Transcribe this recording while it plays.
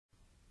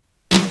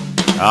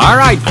All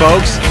right,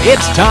 folks,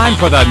 it's time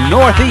for the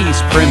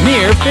Northeast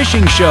Premier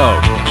Fishing Show,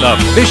 The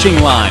Fishing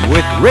Line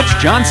with Rich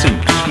Johnson,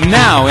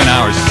 now in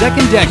our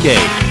second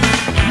decade.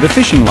 The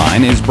Fishing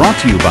Line is brought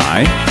to you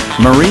by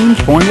Marine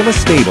Formula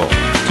Stable.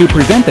 To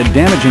prevent the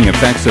damaging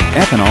effects of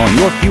ethanol in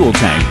your fuel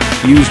tank,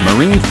 use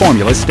Marine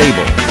Formula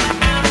Stable.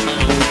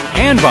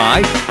 And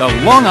by the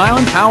Long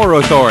Island Power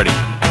Authority.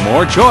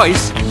 More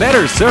choice,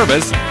 better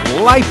service,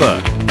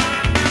 LIPA.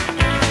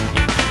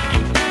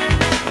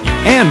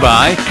 And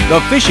by the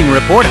Fishing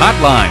Report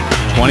Hotline.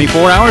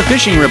 24-hour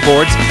fishing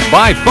reports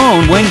by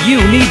phone when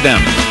you need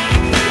them.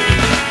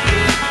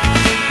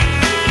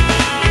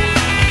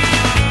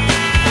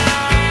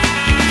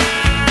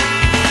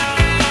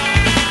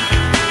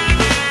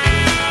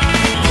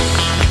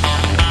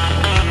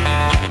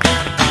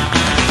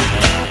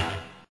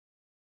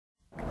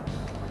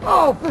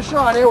 Oh, fish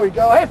on, here we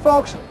go. Hey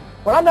folks,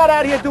 when I'm not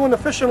out here doing the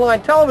Fishing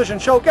Line television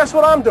show, guess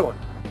what I'm doing?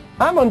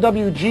 I'm on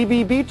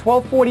WGBB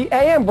 1240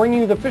 AM bringing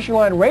you the Fishing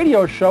Line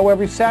radio show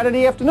every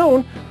Saturday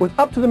afternoon with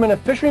up-to-the-minute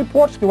fishing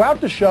reports throughout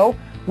the show,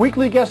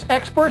 weekly guest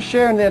experts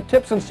sharing their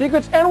tips and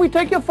secrets, and we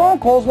take your phone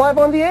calls live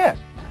on the air.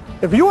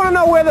 If you want to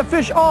know where the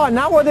fish are,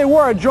 not where they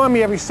were, join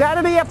me every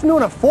Saturday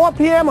afternoon at 4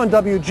 p.m. on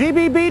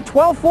WGBB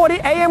 1240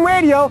 AM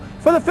radio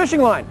for the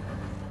Fishing Line.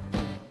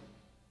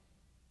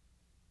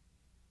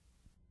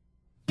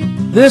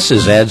 This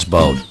is Ed's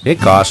boat. It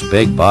costs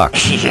big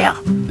bucks. Yeah.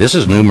 This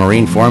is new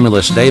Marine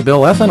Formula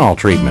Stay-Bill ethanol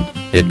treatment.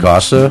 It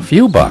costs a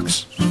few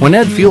bucks. When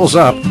Ed fuels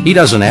up, he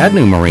doesn't add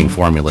new Marine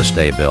Formula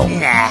Stay-Bill.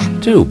 Nah.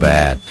 Too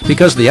bad,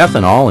 because the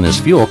ethanol in his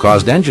fuel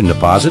caused engine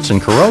deposits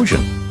and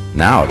corrosion.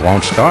 Now it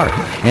won't start,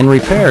 and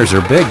repairs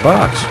are big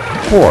bucks.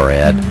 Poor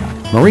Ed.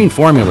 Marine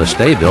Formula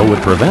Stay-Bill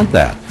would prevent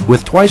that,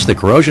 with twice the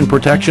corrosion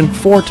protection,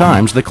 4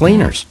 times the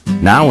cleaners.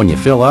 Now when you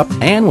fill up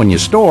and when you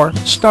store,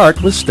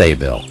 start with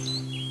Stay-Bill.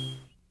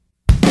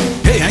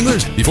 Hey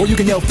anglers, before you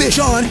can yell fish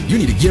on, you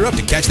need to gear up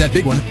to catch that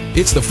big one.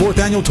 It's the 4th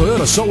annual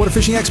Toyota Saltwater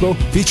Fishing Expo,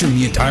 featuring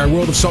the entire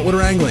world of saltwater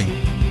angling.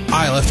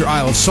 Aisle after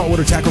aisle of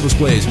saltwater tackle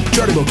displays,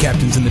 charter boat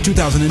captains in the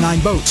 2009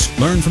 boats.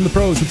 Learn from the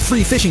pros with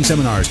free fishing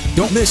seminars.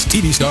 Don't miss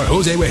TV star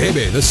Jose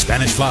Wehebe, the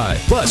Spanish Fly.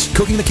 Plus,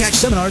 Cooking the Catch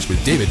seminars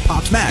with David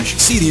Pops Mash.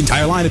 See the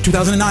entire line of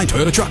 2009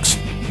 Toyota trucks.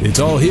 It's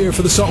all here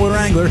for the saltwater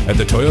angler at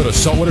the Toyota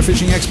Saltwater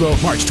Fishing Expo,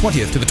 March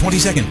 20th to the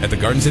 22nd at the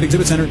Garden City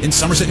Exhibit Center in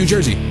Somerset, New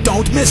Jersey.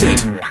 Don't miss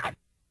it!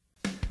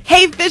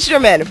 Hey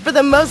fishermen! For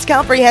the most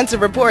comprehensive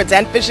reports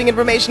and fishing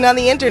information on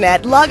the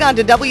internet, log on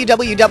to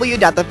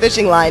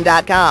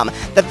www.thefishingline.com.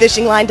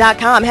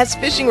 Thefishingline.com has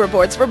fishing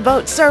reports for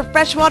boats, surf,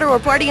 freshwater, or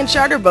party and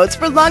charter boats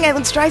for Long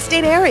Island's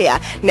tri-state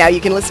area. Now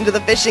you can listen to the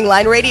Fishing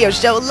Line radio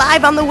show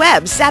live on the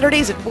web,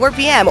 Saturdays at 4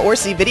 p.m. or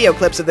see video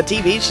clips of the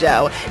TV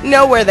show.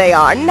 Know where they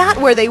are, not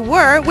where they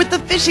were, with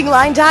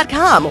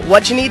thefishingline.com.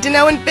 What you need to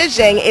know in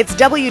fishing, it's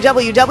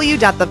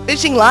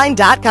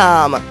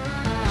www.thefishingline.com.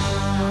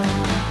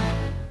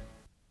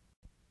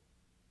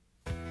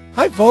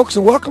 Hi folks,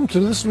 and welcome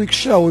to this week's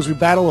show as we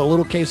battle a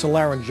little case of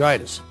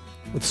laryngitis.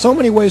 With so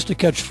many ways to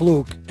catch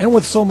fluke, and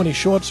with so many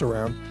shorts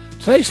around,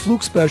 today's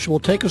fluke special will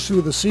take us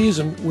through the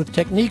season with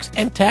techniques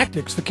and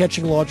tactics for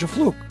catching larger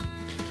fluke.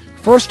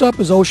 First up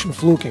is ocean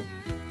fluking.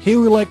 Here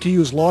we like to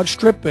use large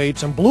strip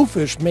baits, and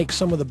bluefish make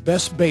some of the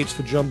best baits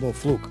for jumbo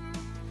fluke.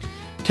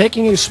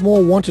 Taking a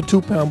small 1 to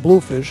 2 pound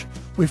bluefish,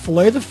 we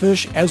fillet the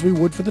fish as we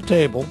would for the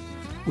table.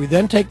 We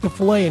then take the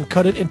fillet and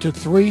cut it into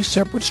 3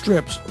 separate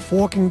strips,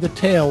 forking the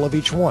tail of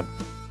each one.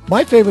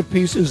 My favorite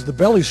piece is the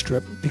belly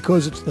strip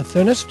because it's the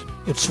thinnest,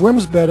 it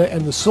swims better,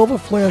 and the silver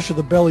flash of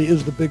the belly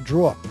is the big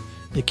draw.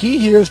 The key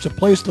here is to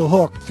place the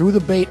hook through the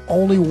bait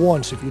only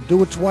once. If you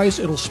do it twice,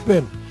 it'll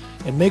spin.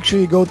 And make sure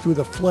you go through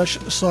the flesh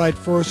side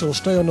first, it'll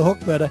stay on the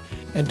hook better.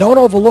 And don't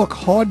overlook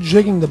hard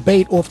jigging the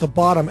bait off the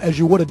bottom as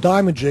you would a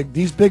diamond jig.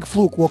 These big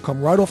fluke will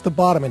come right off the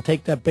bottom and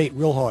take that bait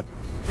real hard.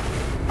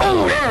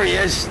 Oh, there he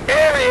is.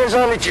 There he is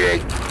on the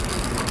jig.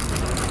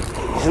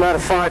 He's not a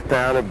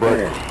 5-pounder,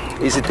 but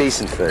he's a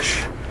decent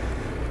fish.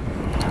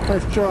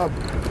 Nice job.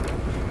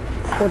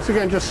 Once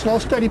again, just slow,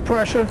 steady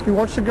pressure. If he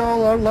wants to go,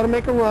 let him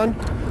make a run.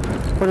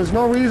 But there's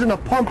no reason to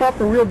pump up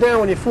and reel down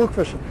when you're fluke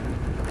fishing.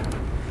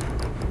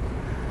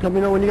 Let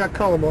me know when you got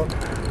color, Mark.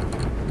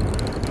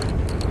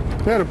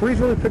 Yeah, the breeze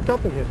really picked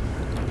up in here.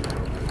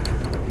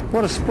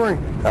 What a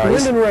spring.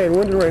 Wind and rain.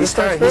 He's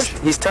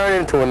turning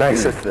into a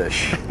nicer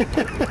fish.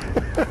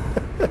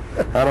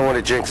 I don't want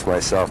to jinx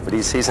myself, but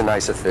he's a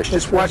nicer fish.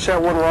 Just watch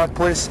that one rod,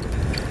 please.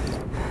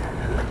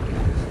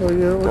 So,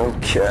 yeah,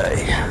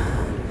 okay.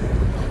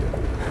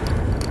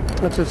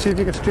 Let's see if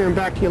you can steer him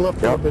back to your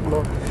left a little bit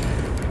more.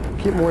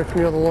 Keep him away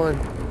from the other line.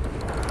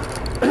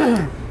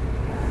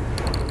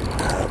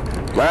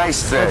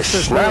 Nice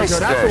fish. Nice fish.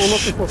 That's what we're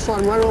looking for,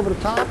 son, right over the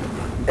top.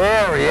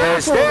 There he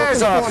is.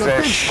 There's our fish. A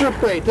big strip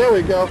bait. There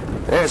we go.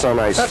 There's our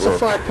nice That's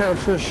fluke. a 5-pound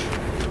fish.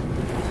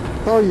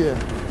 Oh, yeah.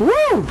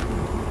 Woo!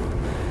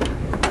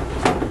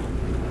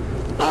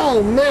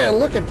 Oh, man,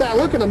 look at that.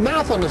 Look at the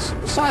mouth on the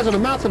size of the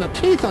mouth and the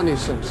teeth on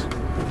these things.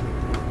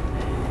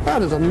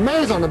 That is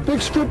amazing on a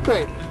big strip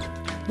bait.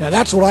 Now,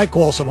 that's what I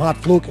call some hot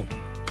fluking.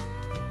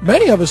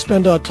 Many of us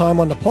spend our time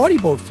on the party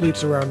boat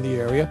fleets around the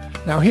area.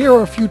 Now here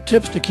are a few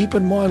tips to keep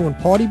in mind when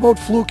party boat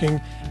fluking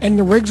and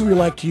the rigs we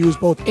like to use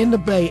both in the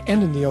bay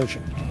and in the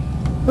ocean.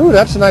 Ooh,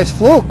 that's a nice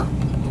fluke.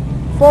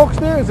 Folks,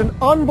 there is an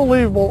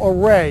unbelievable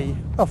array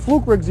of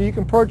fluke rigs that you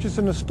can purchase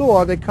in the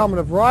store. They come in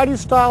a variety of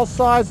styles,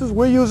 sizes.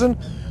 We're using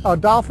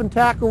dolphin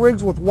tackle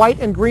rigs with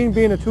white and green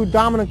being the two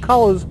dominant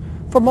colors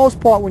for most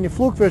part when you're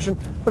fluke fishing.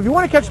 But if you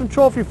want to catch some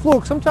trophy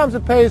flukes, sometimes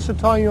it pays to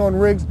tie your own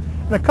rigs.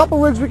 And a couple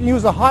rigs we can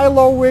use are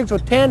high-low rigs or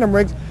tandem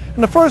rigs.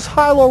 And the first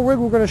high-low rig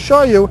we're going to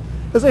show you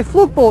is a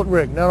fluke bullet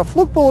rig. Now, a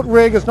fluke bullet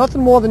rig is nothing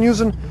more than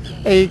using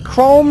a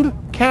chromed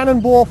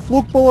cannonball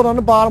fluke bullet on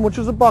the bottom, which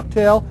is a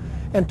bucktail,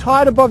 and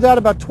tied above that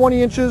about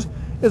 20 inches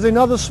is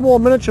another small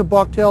miniature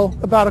bucktail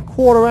about a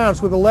 1/4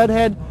 ounce with a lead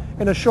head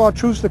and a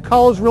chartreuse. The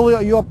colors really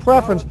are your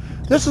preference.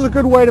 This is a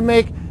good way to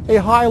make a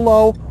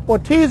high-low or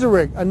teaser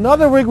rig.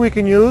 Another rig we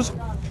can use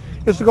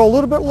is to go a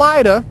little bit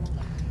lighter,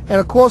 and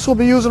of course we'll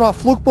be using our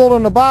fluke bullet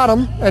on the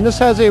bottom, and this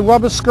has a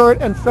rubber skirt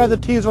and feather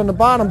teaser on the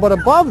bottom, but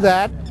above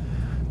that,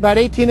 about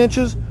 18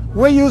 inches,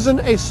 we're using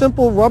a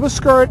simple rubber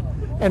skirt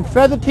and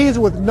feather teaser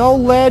with no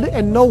lead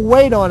and no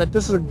weight on it.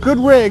 This is a good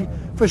rig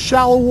for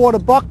shallow water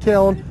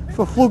bucktailing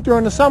for fluke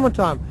during the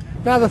summertime.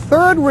 Now the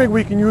third rig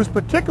we can use,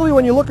 particularly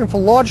when you're looking for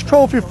large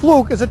trophy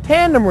fluke, is a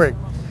tandem rig.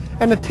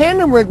 And the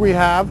tandem rig we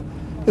have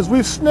is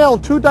we've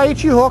snelled two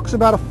Daiichi hooks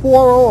about a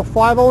 4/0 or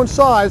 5/0 in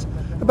size,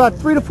 about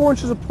 3 to 4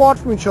 inches apart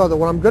from each other.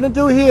 What I'm going to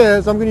do here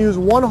is I'm going to use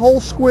one whole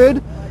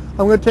squid.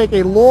 I'm going to take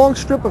a long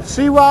strip of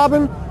sea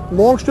robin,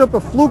 long strip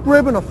of fluke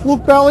ribbon, a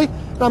fluke belly,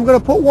 and I'm going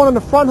to put one on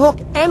the front hook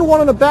and one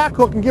on the back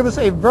hook and give us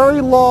a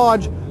very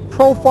large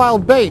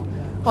profiled bait.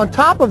 On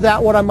top of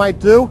that, what I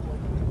might do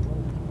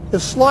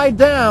is slide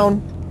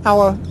down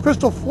our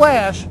crystal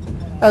flash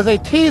as a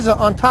teaser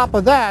on top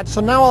of that.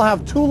 So now I'll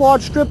have two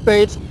large strip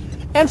baits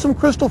and some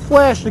crystal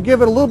flash to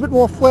give it a little bit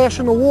more flash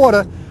in the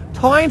water.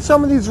 Tying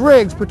some of these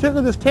rigs,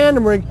 particularly this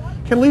tandem rig,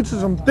 can lead to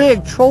some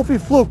big trophy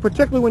fluke,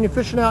 particularly when you're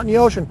fishing out in the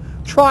ocean.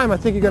 Try them, I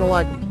think you're going to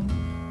like them.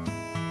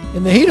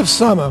 In the heat of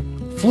summer,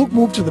 fluke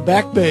move to the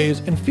back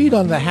bays and feed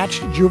on the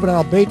hatched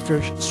juvenile bait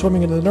fish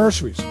swimming in the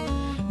nurseries.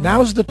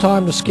 Now is the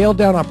time to scale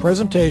down our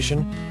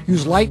presentation,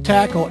 use light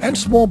tackle and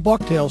small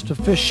bucktails to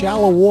fish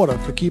shallow water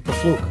for keeper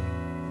fluke.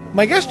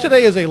 My guest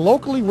today is a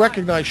locally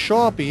recognized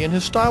Sharpie in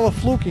his style of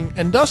fluking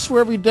and does so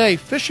every day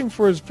fishing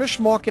for his fish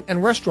market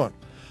and restaurant.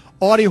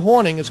 Artie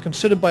Horning is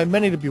considered by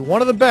many to be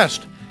one of the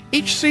best.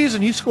 Each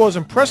season he scores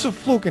impressive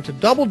fluke into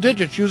double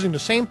digits using the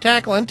same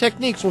tackle and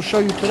techniques we'll show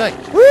you today.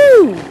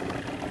 Woo!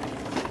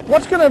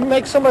 What's going to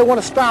make somebody want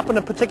to stop in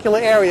a particular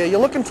area? You're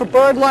looking for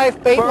bird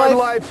life, bait life? Bird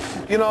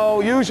life, you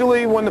know,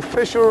 usually when the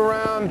fish are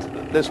around,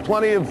 there's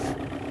plenty of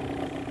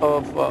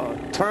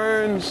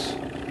terns,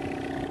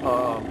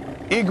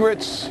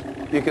 egrets.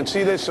 You can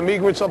see there's some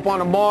egrets up on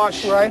the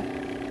marsh. Right.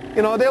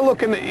 You know, they're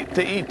looking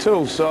to eat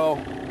too, so...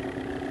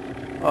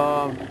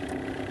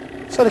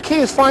 So the key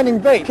is finding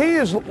bait. Key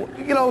is,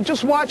 you know,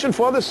 just watching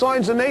for other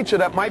signs of nature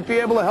that might be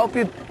able to help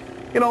you,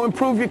 you know,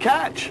 improve your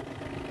catch.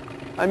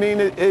 I mean,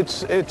 you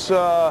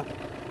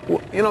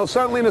know,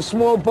 certainly in a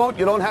small boat,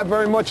 you don't have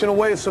very much in the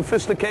way of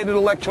sophisticated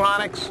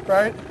electronics.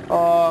 Right.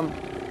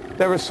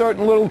 There are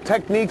certain little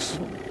techniques,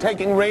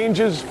 taking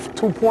ranges,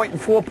 2-point and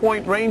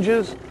 4-point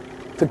ranges,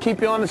 to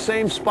keep you on the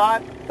same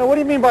spot. Now, what do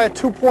you mean by a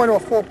 2-point or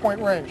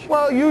 4-point range?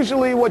 Well,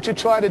 usually what you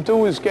try to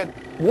do is get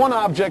one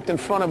object in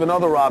front of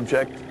another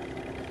object.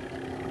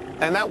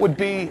 And that would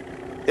be,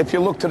 if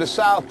you look to the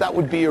south, that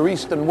would be your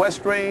east and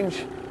west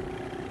range.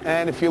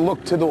 And if you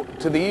look to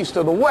the east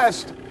or the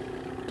west,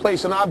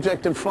 place an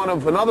object in front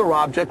of another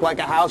object, like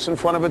a house in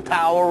front of a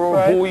tower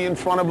or a buoy in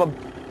front of a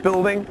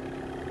building.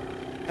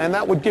 And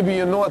that would give you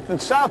your north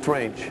and south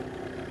range.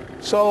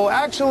 So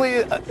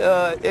actually,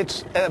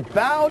 it's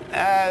about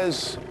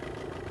as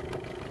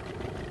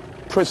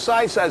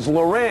precise as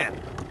Loran.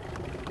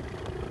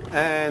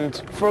 And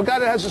for a guy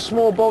that has a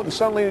small boat and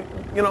certainly,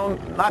 you know,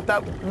 not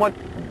that much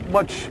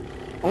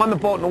on the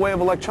boat in the way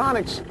of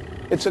electronics,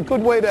 it's a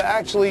good way to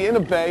actually, in a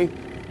bay,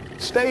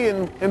 stay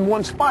in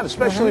one spot,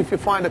 especially if you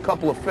find a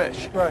couple of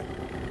fish. Right.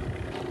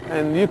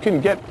 And you can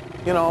get,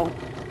 you know,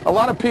 a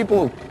lot of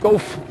people go,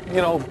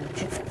 you know,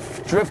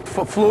 drift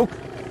for fluke.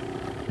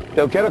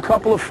 They'll get a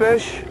couple of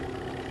fish,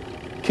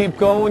 keep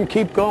going,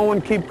 keep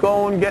going, keep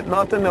going, get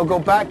nothing. They'll go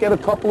back, get a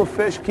couple of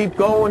fish, keep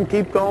going,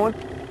 keep going.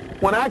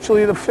 When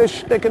actually the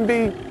fish, there can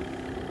be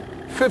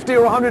 50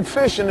 or 100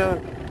 fish in a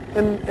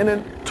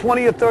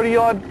 20 or 30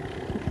 yard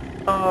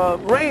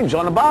range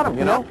on the bottom,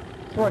 you know?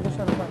 Right,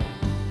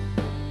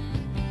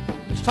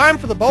 it's time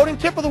for the boating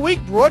tip of the week,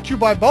 brought to you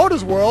by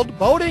Boaters World,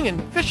 boating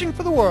and fishing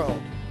for the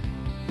world.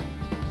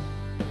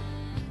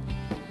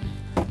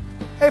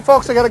 Hey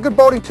folks, I got a good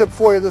boating tip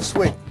for you this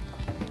week.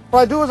 What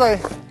I do is I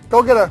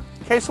go get a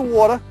case of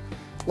water,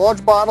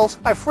 large bottles,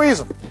 I freeze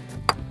them.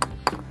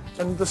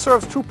 And this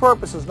serves two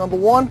purposes. Number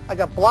one, I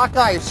got block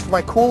ice for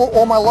my cooler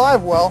or my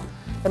live well.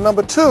 And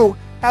number two,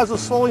 as it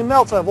slowly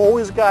melts, I've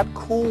always got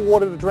cool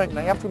water to drink.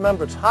 Now you have to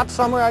remember, it's hot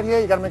summer out here.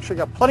 You got to make sure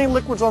you got plenty of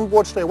liquids on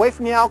board. Stay away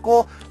from the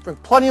alcohol.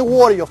 Drink plenty of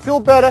water. You'll feel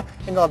better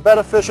and you'll have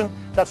better fishing.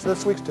 That's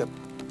this week's tip.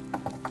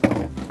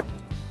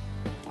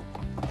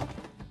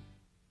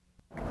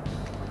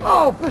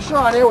 Oh, fish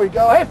on, here we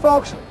go. Hey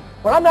folks,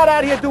 when I'm not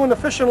out here doing the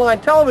Fishing Line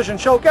television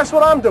show, guess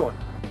what I'm doing?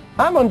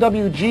 I'm on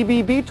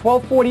WGBB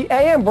 1240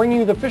 AM bringing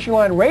you the Fishing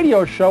Line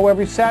radio show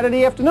every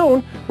Saturday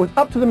afternoon with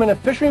up-to-the-minute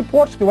fishing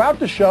reports throughout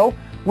the show,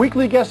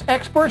 weekly guest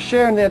experts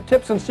sharing their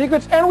tips and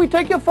secrets, and we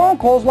take your phone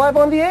calls live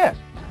on the air.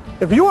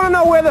 If you want to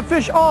know where the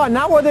fish are,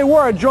 not where they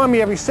were, join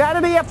me every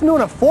Saturday afternoon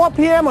at 4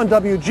 p.m. on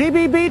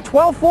WGBB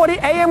 1240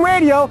 AM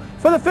radio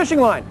for the Fishing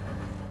Line.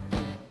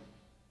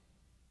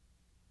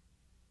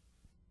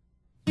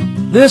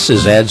 This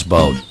is Ed's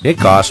boat. It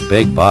costs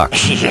big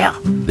bucks. Yeah.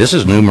 This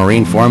is new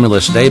Marine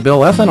Formula Stay-Bill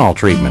ethanol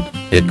treatment.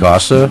 It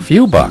costs a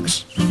few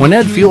bucks. When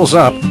Ed fuels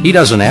up, he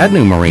doesn't add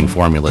new Marine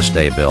Formula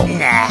Stay-Bill.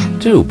 Nah.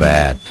 Too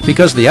bad,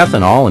 because the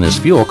ethanol in his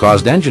fuel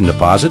caused engine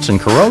deposits and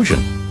corrosion.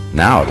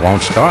 Now it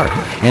won't start,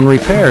 and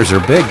repairs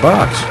are big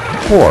bucks.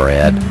 Poor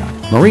Ed.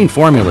 Marine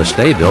Formula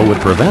Stay-Bill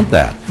would prevent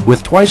that,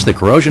 with twice the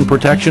corrosion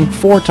protection,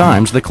 4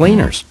 times the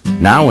cleaners.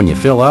 Now when you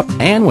fill up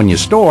and when you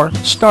store,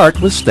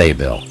 start with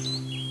Stay-Bill.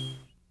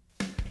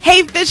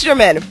 Hey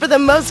fishermen! For the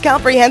most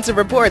comprehensive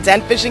reports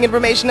and fishing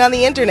information on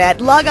the internet,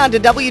 log on to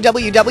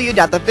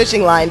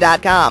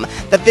www.thefishingline.com.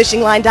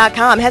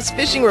 Thefishingline.com has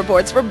fishing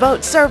reports for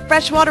boats, surf,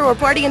 freshwater, or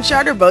party and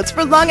charter boats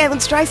for Long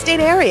Island's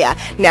tri-state area.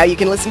 Now you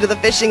can listen to the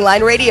Fishing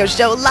Line radio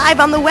show live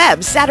on the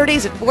web,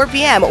 Saturdays at 4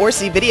 p.m. or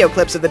see video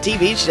clips of the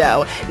TV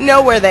show.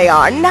 Know where they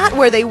are, not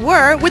where they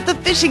were, with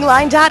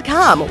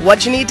thefishingline.com.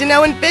 What you need to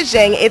know in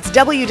fishing, it's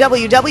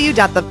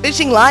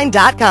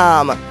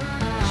www.thefishingline.com.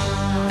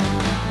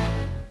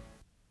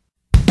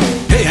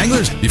 Hey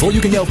anglers, before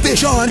you can yell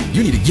fish on,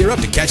 you need to gear up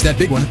to catch that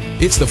big one.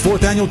 It's the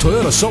 4th annual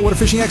Toyota Saltwater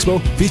Fishing Expo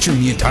featuring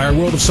the entire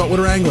world of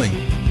saltwater angling.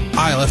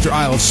 Aisle after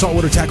aisle of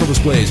saltwater tackle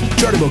displays,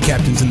 charter boat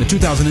captains in the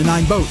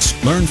 2009 boats.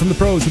 Learn from the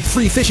pros with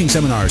free fishing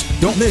seminars.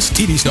 Don't miss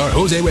TV star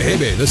Jose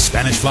Wehebe, the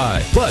Spanish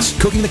Fly. Plus,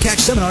 Cooking the Catch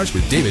seminars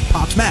with David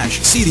Pops Mash.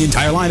 See the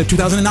entire line of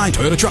 2009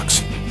 Toyota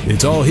trucks.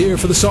 It's all here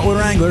for the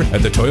saltwater angler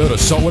at the Toyota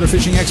Saltwater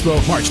Fishing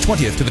Expo, March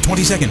 20th to the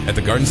 22nd at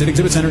the Garden State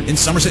Exhibit Center in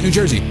Somerset, New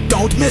Jersey.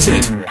 Don't miss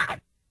it!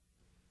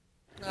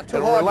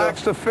 It'll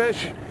relax the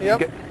fish.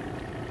 Yep.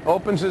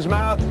 Opens his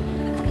mouth.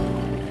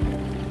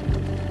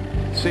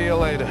 See you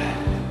later.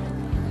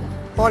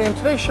 Marty, on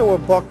today's show we're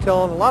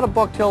bucktailing. A lot of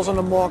bucktails on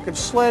the market.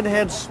 Sled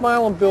heads,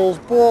 smiling bills,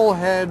 ball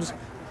heads,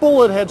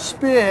 bullet heads,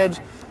 spear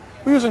heads.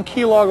 We're using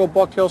Key Largo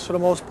bucktails for the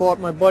most part.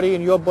 My buddy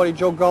and your buddy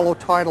Joe Gullo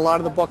tied a lot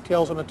of the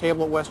bucktails on the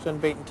table at West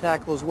End Bait and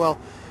Tackle as well.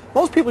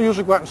 Most people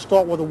usually go out and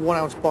start with a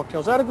 1-ounce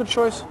bucktail. Is that a good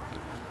choice?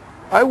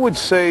 I would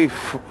say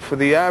for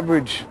the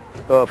average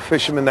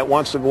fisherman that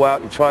wants to go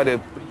out and try to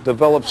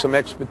develop some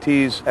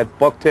expertise at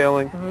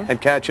bucktailing and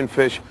catching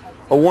fish,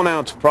 a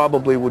 1-ounce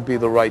probably would be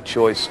the right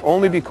choice.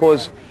 Only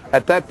because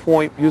at that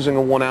point, using a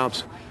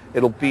 1-ounce,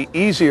 it'll be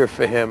easier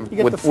for him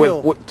to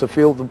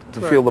feel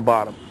the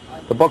bottom.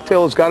 The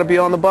bucktail has got to be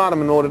on the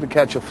bottom in order to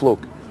catch a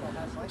fluke.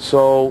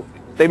 So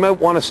they might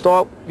want to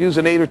start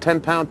using 8 or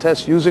 10 pound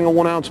tests using a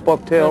 1-ounce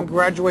bucktail and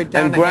graduate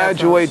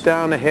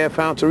down to half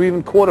ounce or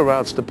even 1/4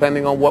 ounce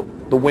depending on what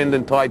the wind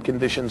and tide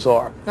conditions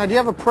are. Now, do you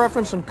have a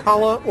preference in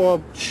color or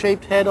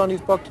shaped head on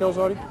these bucktails,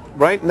 Artie?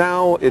 Right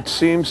now, it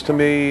seems to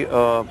me,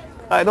 I'm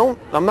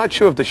not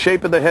sure if the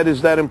shape of the head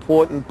is that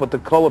important, but the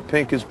color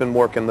pink has been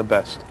working the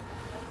best.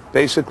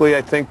 Basically,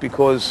 I think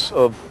because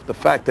of the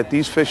fact that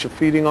these fish are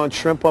feeding on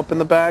shrimp up in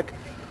the back,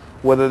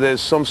 whether there's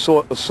some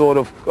sort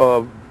of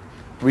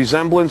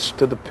resemblance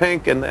to the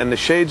pink and the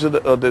shades of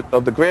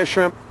the grass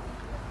shrimp,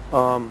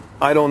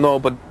 I don't know,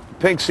 but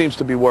pink seems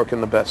to be working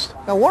the best.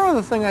 Now, one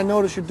other thing I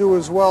noticed you do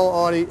as well,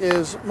 Artie,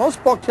 is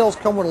most bucktails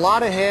come with a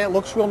lot of hair. It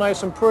looks real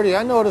nice and pretty.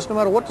 I noticed no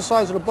matter what the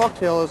size of the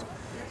bucktail is,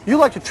 you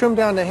like to trim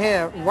down the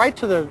hair right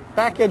to the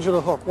back edge of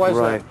the hook. Why is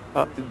that?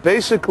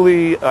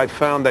 Basically, I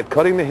found that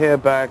cutting the hair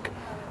back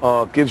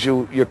gives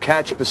you your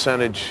catch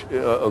percentage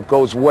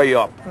goes way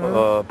up.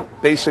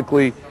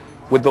 Basically,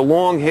 with the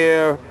long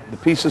hair, the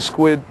piece of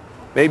squid,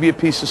 maybe a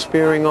piece of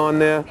spearing on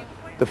there,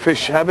 the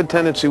fish have a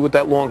tendency with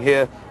that long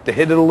hair to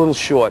hit it a little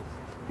short.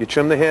 You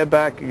trim the hair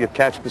back, your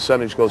catch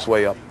percentage goes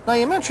way up. Now,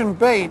 you mentioned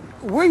bait.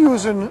 We're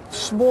using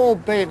small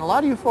bait, and a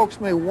lot of you folks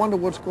may wonder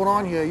what's going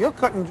on here. You're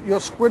cutting your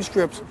squid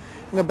strips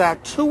in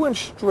about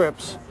 2-inch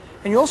strips,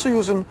 and you're also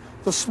using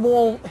the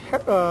small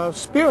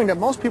spearing that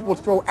most people would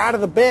throw out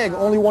of the bag,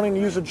 only wanting to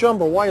use a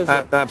jumbo. Why is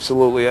that?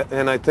 Absolutely,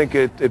 and I think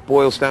it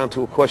boils down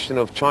to a question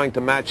of trying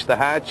to match the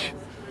hatch.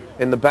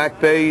 In the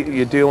back bay,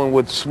 you're dealing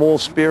with small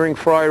spearing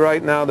fry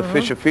right now. The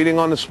fish are feeding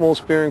on the small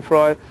spearing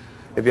fry.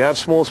 If you have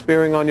small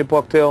spearing on your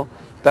bucktail,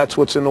 that's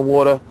what's in the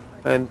water,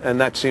 and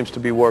that seems to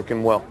be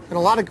working well. And a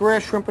lot of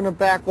grass shrimp in the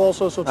back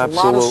also, so it's a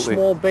lot of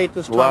small bait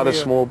this time of year. A lot of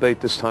small bait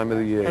this time of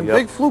the year. And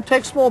Big Fluke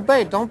takes small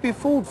bait. Don't be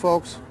fooled,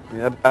 folks.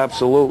 Yeah,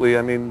 absolutely.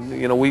 I mean,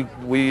 you know, we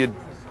had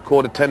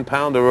caught a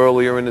 10-pounder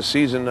earlier in the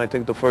season, I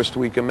think the first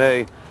week of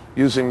May,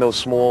 using those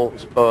small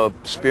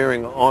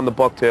spearing on the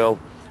bucktail.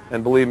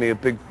 And believe me, a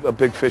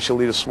big fish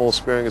will eat a small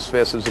spearing as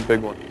fast as a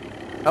big one.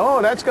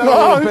 Oh, that's got a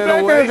little bit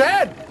of weight. His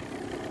head.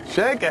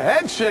 Shake a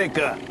head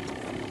shaker.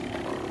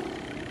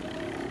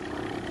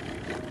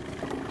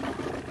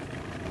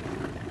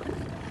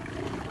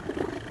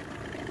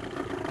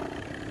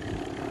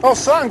 Oh,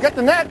 son, get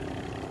the net.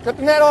 Get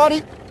the net,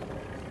 Artie.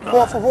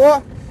 Por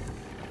favor.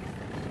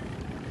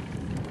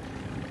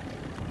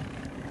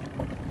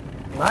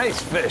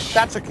 Nice fish.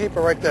 That's a keeper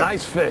right there.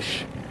 Nice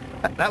fish.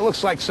 That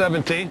looks like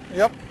 17.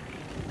 Yep.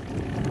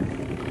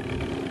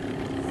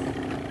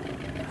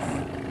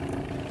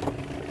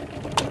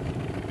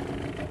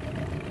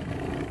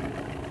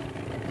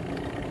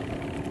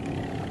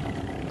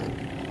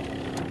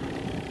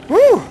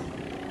 Woo!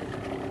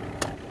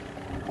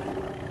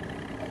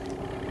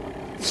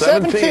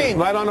 17.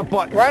 Right on the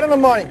button. Right on the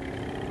money.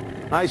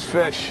 Nice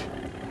fish.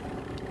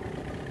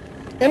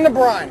 In the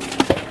brine.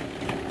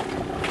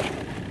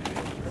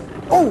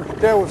 Oh,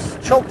 there was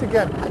choked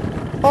again.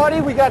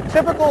 Artie, we got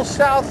typical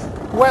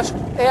southwest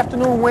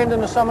afternoon wind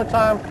in the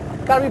summertime.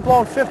 Got to be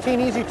blowing 15,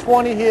 easy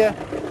 20 here.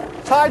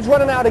 Tide's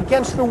running out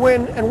against the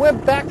wind, and we're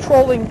back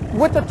trolling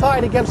with the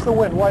tide against the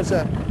wind. Why is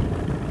that?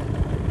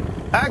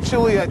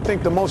 Actually, I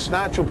think the most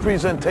natural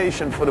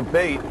presentation for the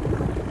bait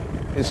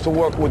is to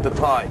work with the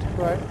tide.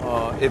 Right.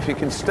 If you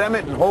can stem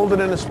it and hold it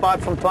in a spot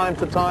from time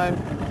to time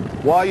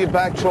while you're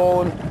back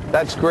trolling,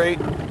 that's great.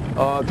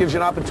 Gives you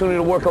an opportunity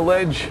to work a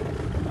ledge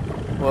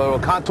or a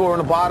contour in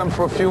the bottom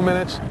for a few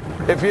minutes.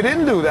 If you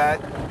didn't do that,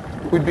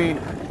 we'd be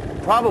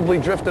probably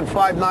drifting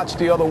 5 knots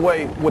the other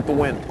way with the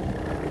wind.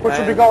 Which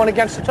would be going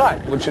against the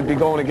tide. Which would be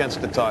going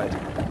against the tide.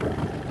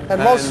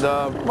 And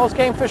most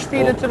game fish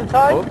feed into the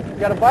tide. You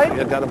got a bite?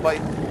 You got a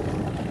bite.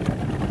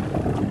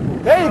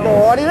 There you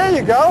go, Artie. There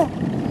you go.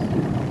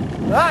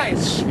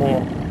 Nice.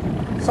 Small.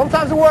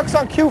 Sometimes it works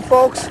on cue,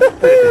 folks.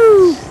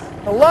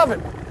 I love it.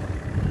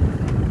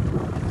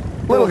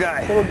 Little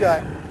guy. Little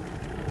guy.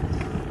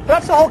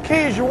 That's the whole key,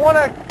 is you want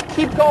to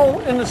keep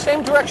going in the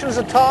same direction as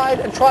the tide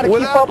and try to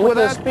keep up with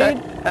the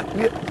speed.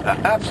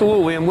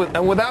 Absolutely,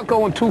 and without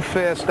going too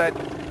fast, that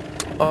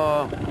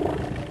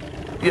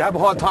you have a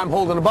hard time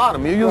holding the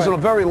bottom. You're using a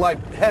very light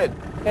head.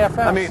 Half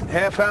ounce. I mean,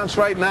 half ounce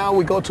right now.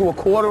 We go to a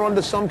quarter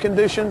under some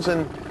conditions,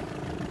 and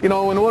you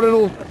know, in order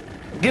to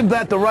give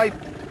that the right,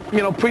 you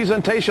know,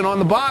 presentation on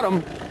the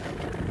bottom,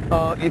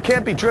 you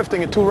can't be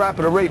drifting at too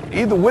rapid a rate,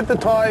 either with the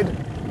tide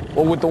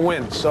or with the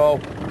wind. So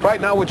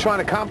right now we're trying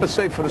to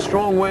compensate for the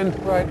strong wind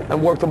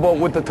and work the boat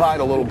with the tide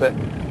a little bit.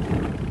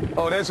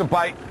 Oh, there's a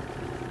bite.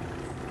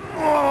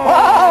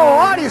 Oh,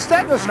 Artie's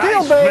starting to steal,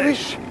 Nice baby.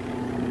 fish.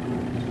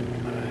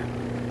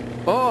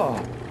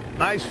 Oh,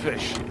 nice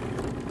fish.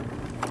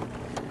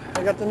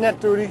 I got the net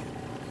duty.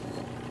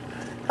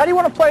 How do you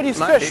want to play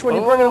these fish when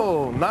you bring them?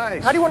 Oh,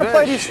 nice. How do you want to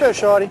play these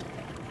fish, Artie?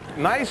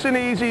 Nice and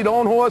easy.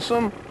 Don't horse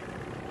them.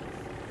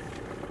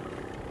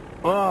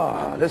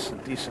 Oh, this is a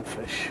decent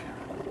fish.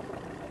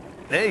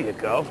 There you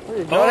go. There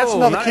you go. That's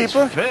another nice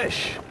keeper.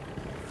 Fish.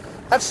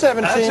 That's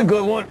 17. That's a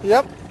good one.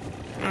 Yep.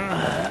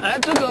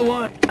 That's a good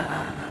one.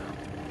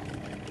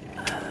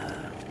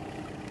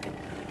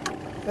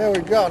 There we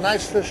go.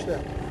 Nice fish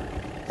there.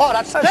 Oh,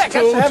 that's thick. That's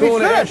That's a heavy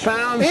 2.5 fish.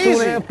 pounds.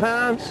 Easy. 2.5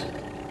 pounds.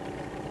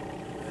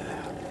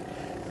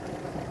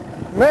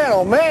 Man,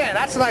 oh man,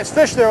 that's a nice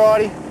fish there,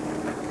 Artie.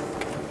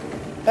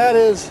 That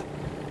is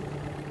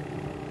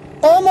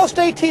almost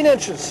 18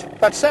 inches.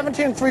 About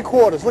 17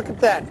 3/4. Look at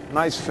that.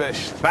 Nice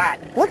fish. Fat.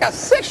 Look how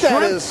thick that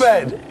Shrimp is.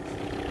 fed.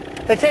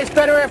 They taste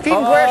better after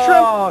eating grass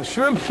shrimp? Oh,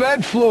 shrimp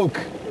fed Fluke.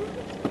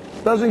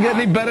 Doesn't get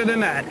any better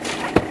than that.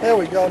 There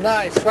we go.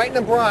 Nice. Right in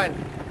the brine.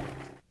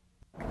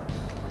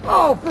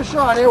 Oh, fish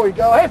on. Here we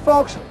go. Hey,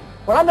 folks,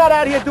 when I'm not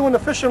out here doing the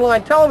Fishing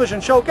Line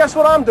television show, guess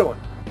what I'm doing?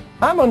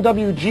 I'm on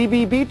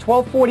WGBB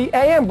 1240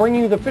 AM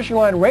bringing you the Fishing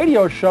Line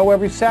radio show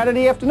every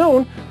Saturday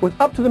afternoon with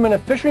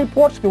up-to-the-minute fishing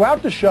reports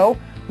throughout the show,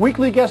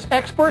 weekly guest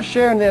experts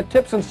sharing their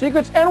tips and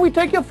secrets, and we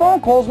take your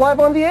phone calls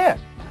live on the air.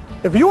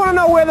 If you want to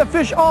know where the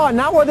fish are,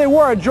 not where they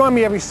were, join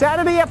me every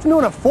Saturday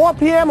afternoon at 4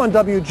 p.m. on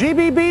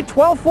WGBB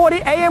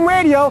 1240 AM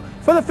radio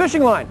for the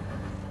Fishing Line.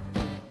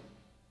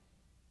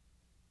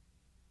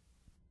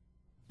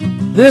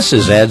 This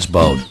is Ed's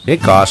boat.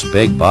 It costs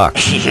big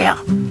bucks.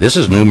 Yeah. This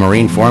is new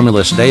Marine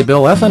Formula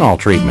Stay-Bill ethanol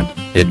treatment.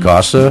 It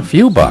costs a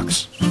few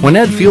bucks. When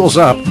Ed fuels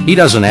up, he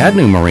doesn't add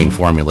new Marine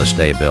Formula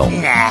Stay-Bill.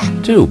 Nah.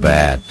 Too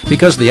bad,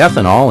 because the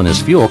ethanol in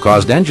his fuel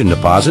caused engine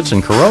deposits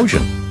and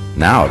corrosion.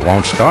 Now it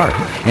won't start,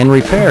 and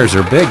repairs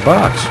are big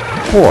bucks.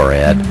 Poor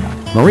Ed.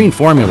 Marine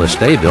Formula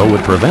Stay-Bill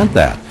would prevent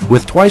that,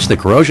 with twice the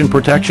corrosion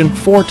protection,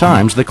 4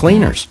 times the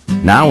cleaners.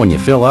 Now when you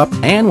fill up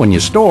and when you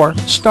store,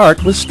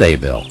 start with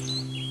Stay-Bill.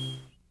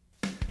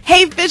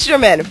 Hey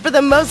fishermen! For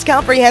the most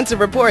comprehensive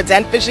reports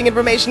and fishing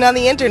information on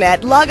the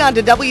internet, log on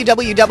to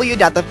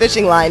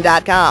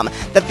www.thefishingline.com.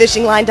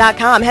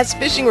 Thefishingline.com has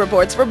fishing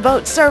reports for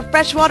boats, surf,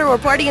 freshwater, or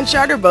party and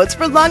charter boats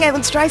for Long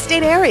Island's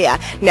tri-state area.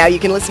 Now you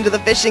can listen to the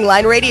Fishing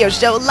Line radio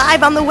show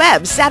live on the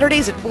web,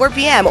 Saturdays at 4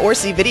 p.m. or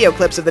see video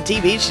clips of the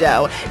TV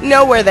show.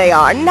 Know where they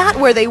are, not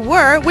where they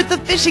were, with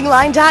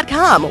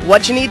thefishingline.com.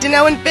 What you need to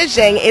know in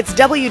fishing, it's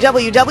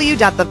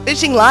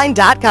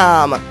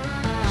www.thefishingline.com.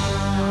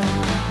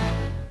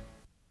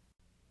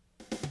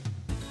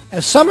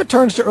 As summer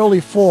turns to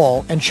early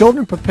fall and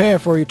children prepare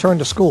for a return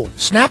to school,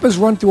 snappers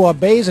run through our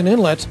bays and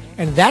inlets,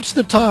 and that's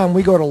the time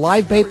we go to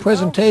live bait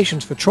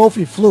presentations for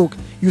trophy fluke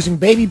using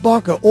baby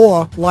bunker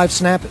or live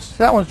snappers.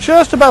 That one's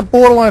just about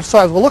borderline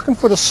size. We're looking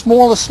for the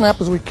smallest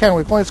snappers we can.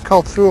 We've only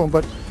culled through them,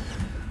 but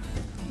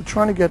we're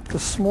trying to get the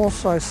small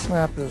size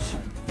snappers.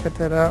 Get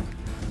that out,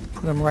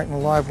 put them right in the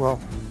live well.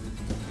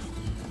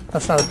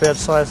 That's not a bad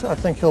size. I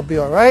think he'll be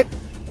all right.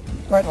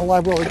 Right in the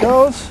live well he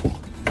goes.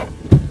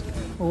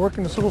 We're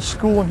working this little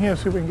school in here,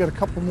 see if we can get a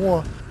couple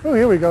more. Oh,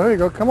 here we go, here you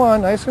go. Come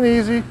on, nice and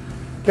easy.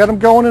 Get them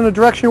going in the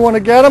direction you want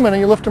to get them, and then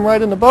you lift them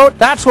right in the boat.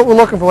 That's what we're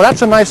looking for.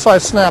 That's a nice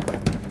size snapper.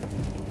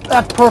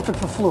 That's perfect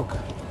for fluke.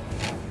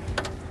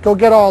 Go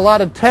get our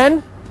allotted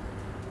 10.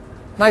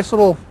 Nice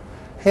little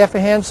half a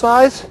hand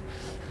size.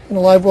 In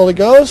the live well he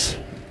goes.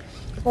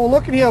 What we're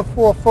looking here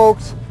for,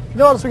 folks, you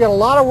notice we got a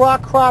lot of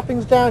rock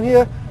croppings down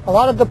here, a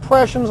lot of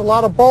depressions, a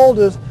lot of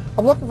boulders.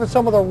 I'm looking for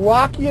some of the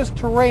rockiest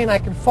terrain I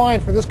can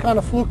find for this kind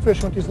of fluke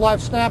fishing with these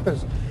live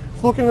snappers.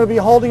 Fluke are going to be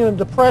holding in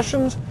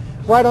depressions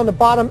right on the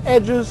bottom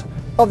edges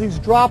of these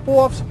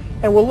drop-offs,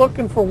 and we're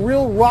looking for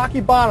real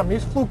rocky bottom.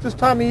 These fluke this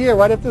time of year,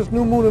 right after this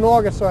new moon in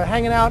August, are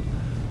hanging out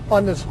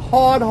on this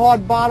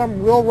hard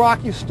bottom, real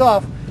rocky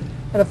stuff.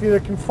 And if you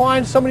can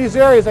find some of these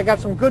areas that got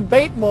some good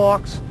bait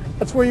marks,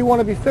 that's where you want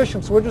to be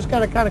fishing. So we're just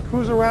going to kind of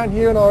cruise around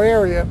here in our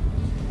area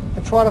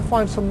and try to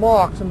find some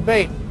marks and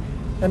bait.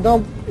 And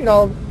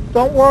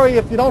don't worry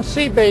if you don't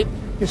see bait.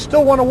 You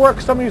still want to work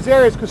some of these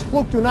areas because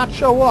fluke do not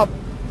show up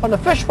on the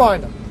fish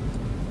finder.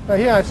 Now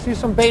here, I see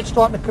some bait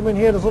starting to come in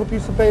here. There's a little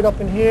piece of bait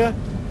up in here.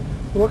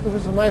 We're looking for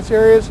some nice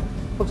areas.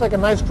 Looks like a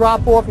nice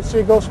drop off. You see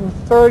it goes from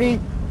 30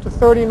 to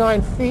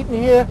 39 feet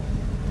in here.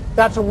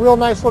 That's a real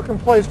nice looking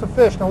place to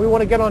fish. Now we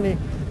want to get on the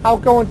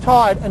outgoing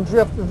tide and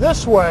drift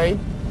this way.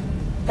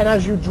 And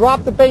as you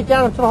drop the bait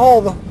down into the hole,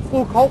 the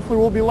fluke hopefully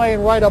will be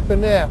laying right up in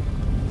there.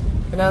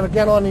 And then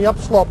again on the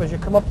upslope, as you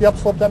come up the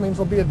upslope, that means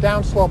there'll be a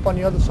downslope on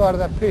the other side of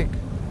that peak.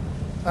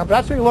 But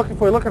that's what you're looking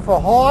for. You're looking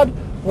for hard,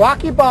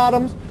 rocky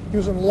bottoms,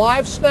 using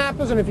live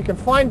snappers, and if you can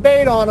find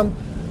bait on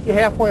them, you're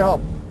halfway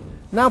home.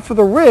 Now for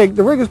the rig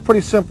is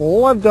pretty simple.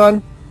 All I've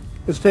done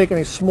is taken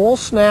a small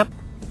snap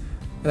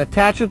and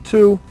attach it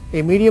to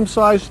a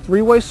medium-sized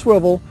three-way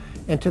swivel,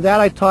 and to that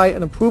I tie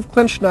an improved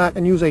clinch knot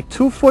and use a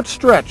 2-foot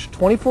stretch,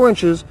 24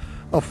 inches,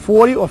 of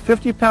 40 or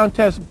 50-pound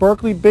test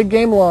Berkley big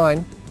game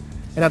line.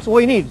 And that's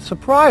all you need.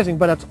 Surprising,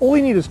 but that's all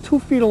you need is 2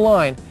 feet of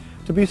line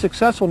to be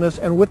successful in this.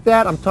 And with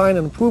that, I'm tying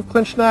an improved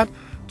clinch knot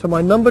to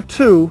my number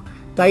 2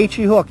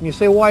 Daiichi hook. And you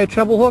say, why a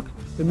treble hook?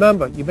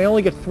 Remember, you may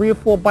only get 3 or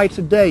 4 bites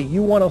a day.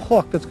 You want a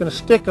hook that's going to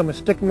stick them and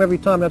stick them every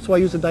time. That's why I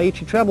use the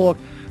Daiichi treble hook.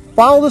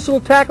 Follow this little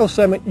tackle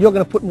segment. You're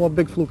going to put more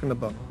big fluke in the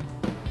boat.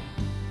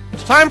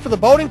 It's time for the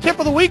boating tip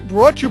of the week,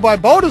 brought to you by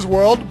Boaters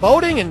World,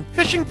 boating and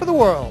fishing for the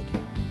world.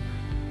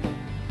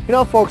 You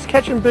know, folks,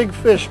 catching big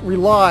fish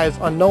relies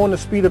on knowing the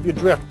speed of your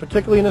drift,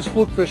 particularly in this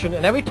fluke fishing.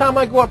 And every time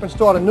I go up and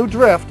start a new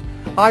drift,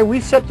 I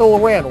reset the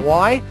Loran.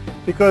 Why?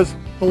 Because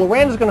the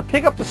Loran is going to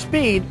pick up the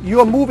speed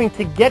you're moving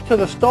to get to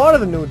the start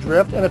of the new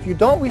drift. And if you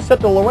don't reset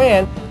the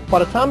Loran, by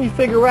the time you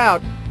figure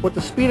out what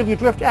the speed of your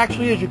drift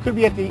actually is, you could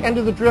be at the end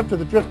of the drift, or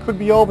the drift could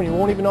be over, and you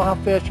won't even know how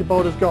fast your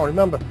boat is going.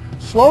 Remember,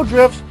 slow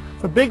drifts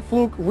for big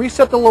fluke,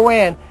 reset the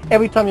Loran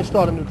every time you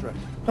start a new drift.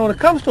 Now, when it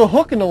comes to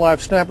hooking the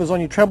live snappers on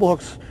your treble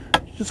hooks,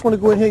 you just want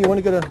to go in here, you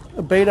want to get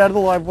a bait out of the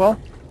live well.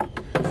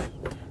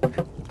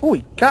 Oh,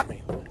 he got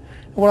me.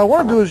 And what I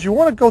want to do is you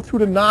want to go through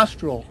the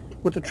nostril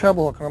with the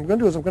treble hook. And what I'm going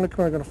to do is I'm going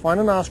to find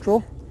a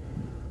nostril.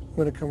 I'm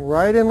going to come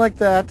right in like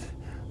that.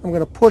 I'm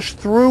going to push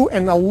through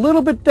and a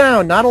little bit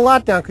down, not a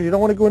lot down because you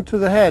don't want to go into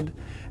the head.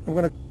 I'm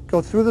going to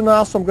go through the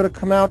nostril. I'm going to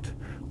come out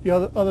the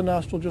other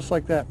nostril just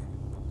like that.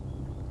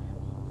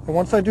 And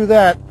once I do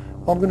that,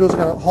 all I'm going to do is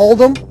kind of hold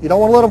them. You don't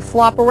want to let them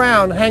flop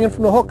around hanging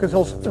from the hook because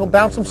he'll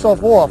bounce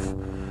himself off.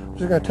 I'm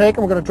just going to take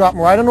him. I'm going to drop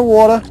him right in the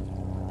water.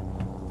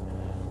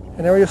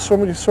 And there he is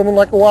swimming. He's swimming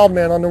like a wild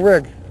man on the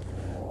rig.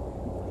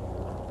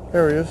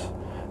 There he is.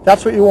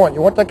 That's what you want.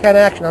 You want that kind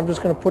of action. I'm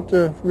just going to put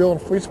the reel in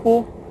free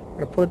spool. I'm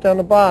going to put it down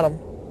the bottom.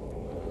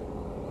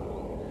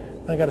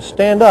 I got to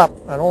stand up.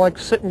 I don't like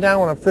sitting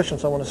down when I'm fishing,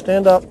 so I want to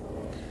stand up.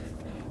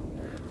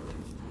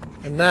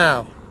 And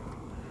now,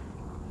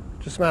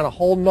 just a matter of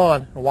holding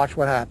on and watch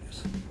what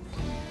happens.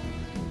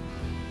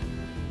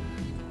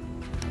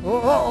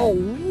 Oh,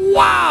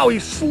 wow, he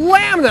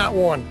slammed that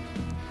one.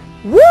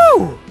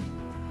 Woo!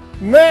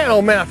 Man,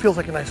 oh man, it feels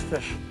like a nice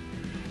fish.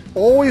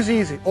 Always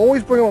easy.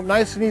 Always bring him up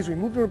nice and easy. We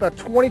moved him about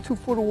 22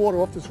 foot of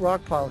water off this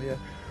rock pile here.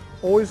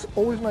 Always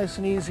nice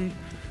and easy.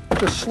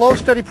 Just slow,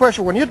 steady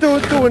pressure. When you're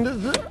doing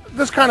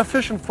this kind of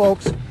fishing,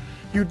 folks,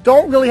 you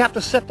don't really have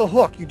to set the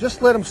hook. You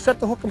just let him set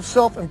the hook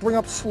himself and bring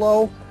up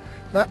slow.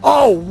 Now,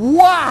 oh,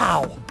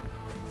 wow!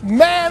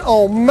 Man,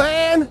 oh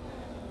man!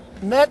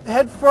 Net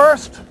head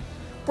first.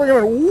 Bring him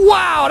in.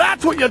 Wow,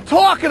 that's what you're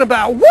talking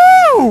about.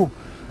 Woo!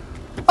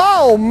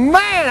 Oh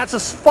man, that's a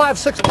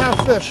 5-6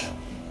 pound fish.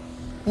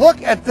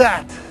 Look at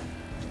that.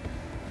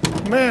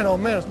 Man, oh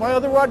man, is my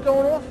other rod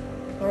going off?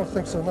 I don't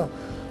think so, no.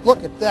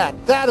 Look at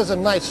that. That is a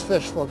nice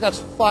fish, folks. That's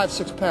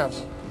 5-6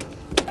 pounds.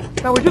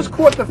 Now we just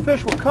caught the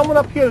fish. We're coming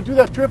up here to do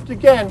that drift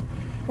again.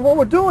 And what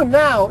we're doing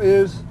now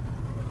is,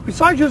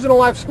 besides using the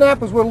live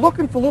snappers, we're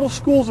looking for little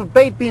schools of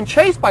bait being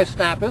chased by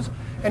snappers.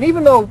 And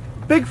even though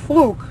big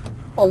fluke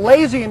are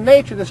lazy in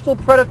nature, they're still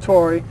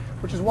predatory,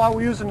 which is why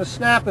we're using the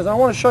snappers. I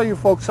want to show you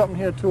folks something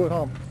here too at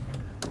home.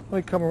 Let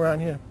me come around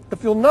here.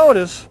 If you'll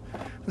notice,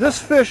 this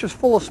fish is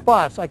full of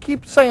spots. I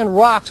keep saying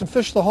rocks and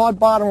fish the hard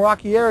bottom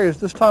rocky areas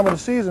this time of the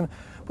season,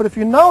 but if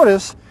you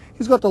notice,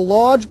 he's got the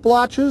large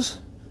blotches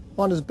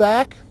on his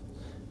back,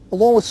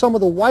 along with some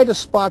of the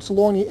whitest spots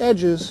along the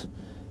edges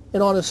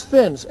and on his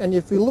fins. And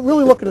if you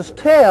really look at his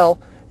tail,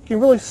 you can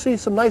really see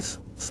some nice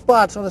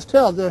spots on his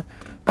tail. They're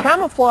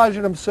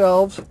camouflaging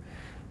themselves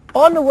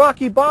on the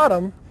rocky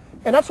bottom,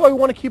 and that's why we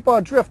want to keep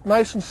our drift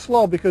nice and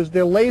slow, because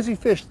they're lazy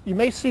fish. You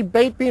may see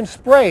bait being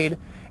sprayed,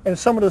 and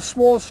some of the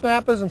smaller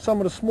snappers and some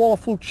of the smaller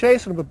fluke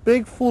chasing them, but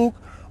big fluke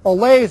are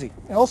lazy.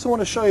 I also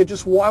want to show you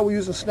just why we're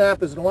using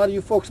snappers, and a lot of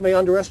you folks may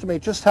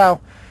underestimate just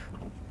how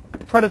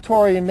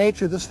predatory in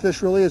nature this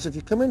fish really is. If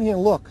you come in here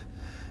and look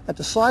at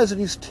the size of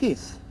these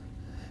teeth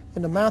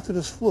in the mouth of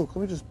this fluke,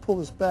 let me just pull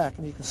this back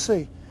and you can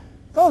see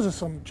those are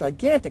some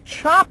gigantic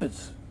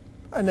choppers,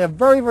 and they're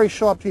very, very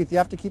sharp teeth. You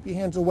have to keep your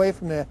hands away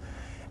from there.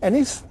 And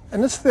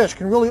this fish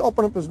can really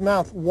open up his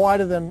mouth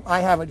wider than I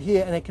have it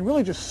here, and it can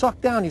really just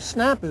suck down these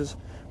snappers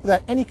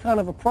without any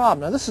kind of a problem.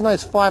 Now this is a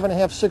nice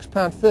 5.5, 6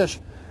 pound fish,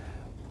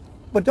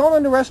 but don't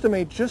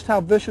underestimate just how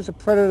vicious a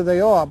predator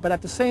they are. But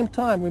at the same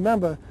time,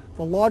 remember,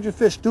 the larger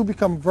fish do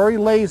become very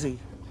lazy,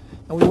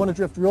 and we want to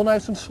drift real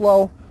nice and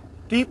slow,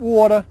 deep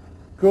water,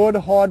 good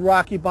hard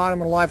rocky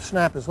bottom, and live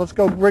snappers. Let's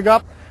go rig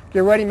up,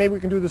 get ready, maybe we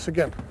can do this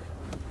again.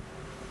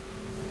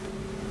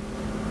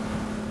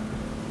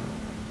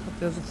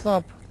 There's a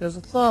thump, there's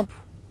a thump.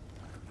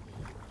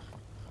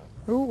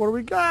 Ooh, what do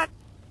we got?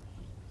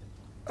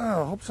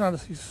 Oh, I hope it's not,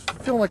 he's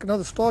feeling like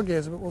another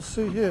stargazer, but we'll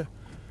see here.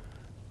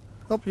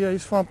 Oh yeah,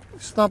 he's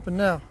thumping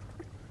now.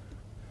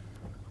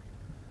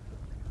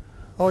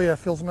 Oh yeah, it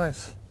feels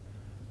nice.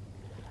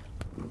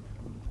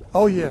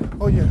 Oh yeah,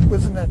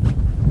 where's the net?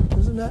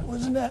 Where's the net?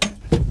 Where's the net?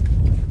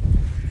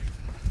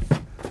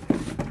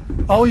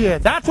 Oh yeah,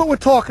 that's what we're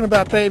talking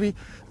about, baby.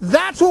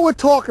 That's what we're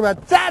talking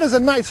about. That is a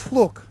nice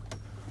fluke.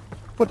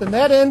 Put the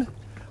net in,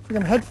 bring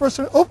him head first.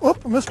 Oh,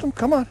 I missed him,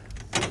 come on.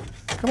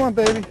 Come on,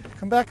 baby,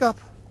 come back up.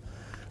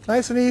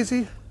 Nice and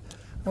easy.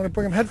 I want to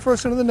bring him head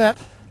first into the net.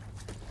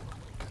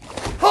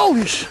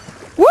 Holy sh!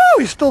 Woo!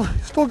 He's still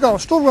going,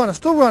 still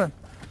running.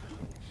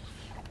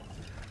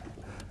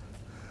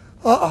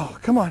 Uh-oh,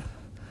 come on.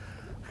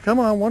 Come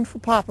on, one for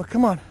Papa,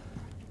 come on.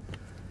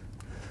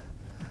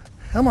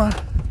 Come on.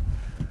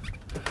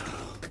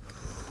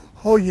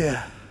 Oh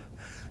yeah.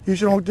 You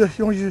don't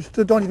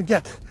even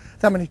get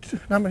that many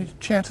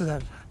chances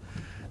at it.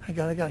 I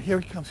got it. Here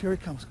he comes.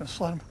 Gonna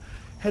slide him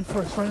head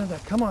first right into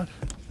that. Come on.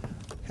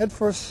 Head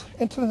first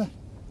into the...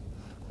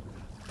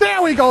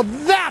 There we go.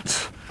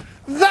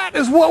 That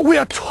is what we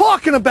are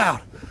talking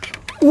about.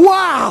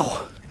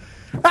 Wow.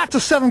 That's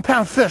a 7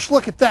 pound fish.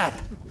 Look at that.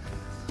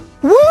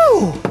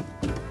 Woo!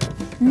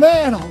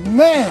 Man, oh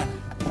man.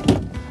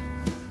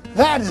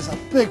 That is a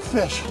big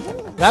fish.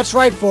 That's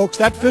right, folks.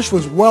 That fish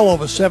was well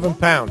over 7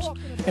 pounds.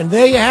 And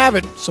there you have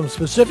it, some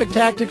specific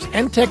tactics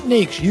and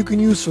techniques you can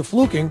use for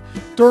fluking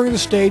during the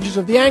stages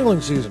of the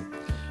angling season.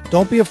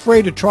 Don't be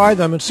afraid to try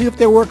them and see if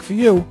they work for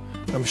you.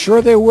 I'm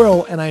sure they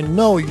will, and I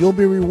know you'll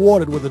be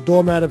rewarded with a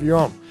doormat of your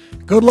own.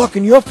 Good luck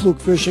in your fluke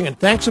fishing, and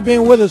thanks for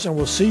being with us, and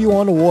we'll see you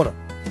on the water.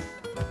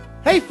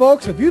 Hey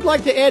folks, if you'd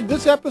like to add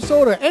this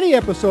episode or any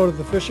episode of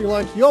The Fishing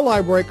Line to your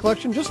library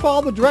collection, just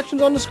follow the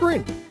directions on the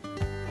screen.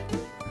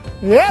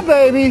 Yeah,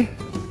 baby!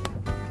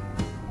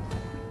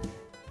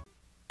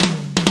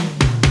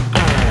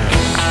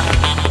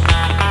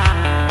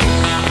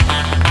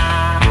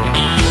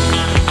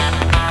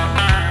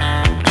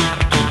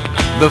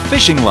 The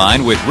Fishing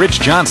Line with Rich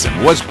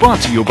Johnson was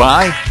brought to you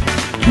by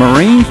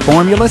Marine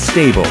Formula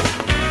Stable.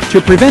 To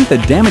prevent the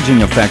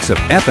damaging effects of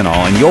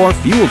ethanol in your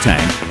fuel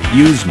tank,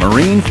 use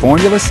Marine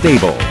Formula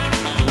Stable.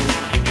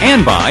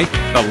 And by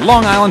the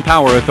Long Island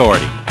Power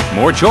Authority.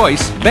 More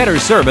choice, better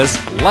service,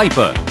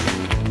 LIPA.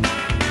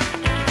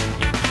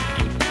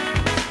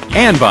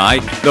 And by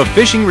the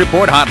Fishing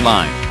Report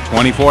Hotline.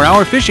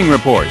 24-hour fishing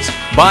reports.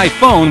 By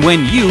phone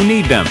when you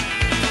need them.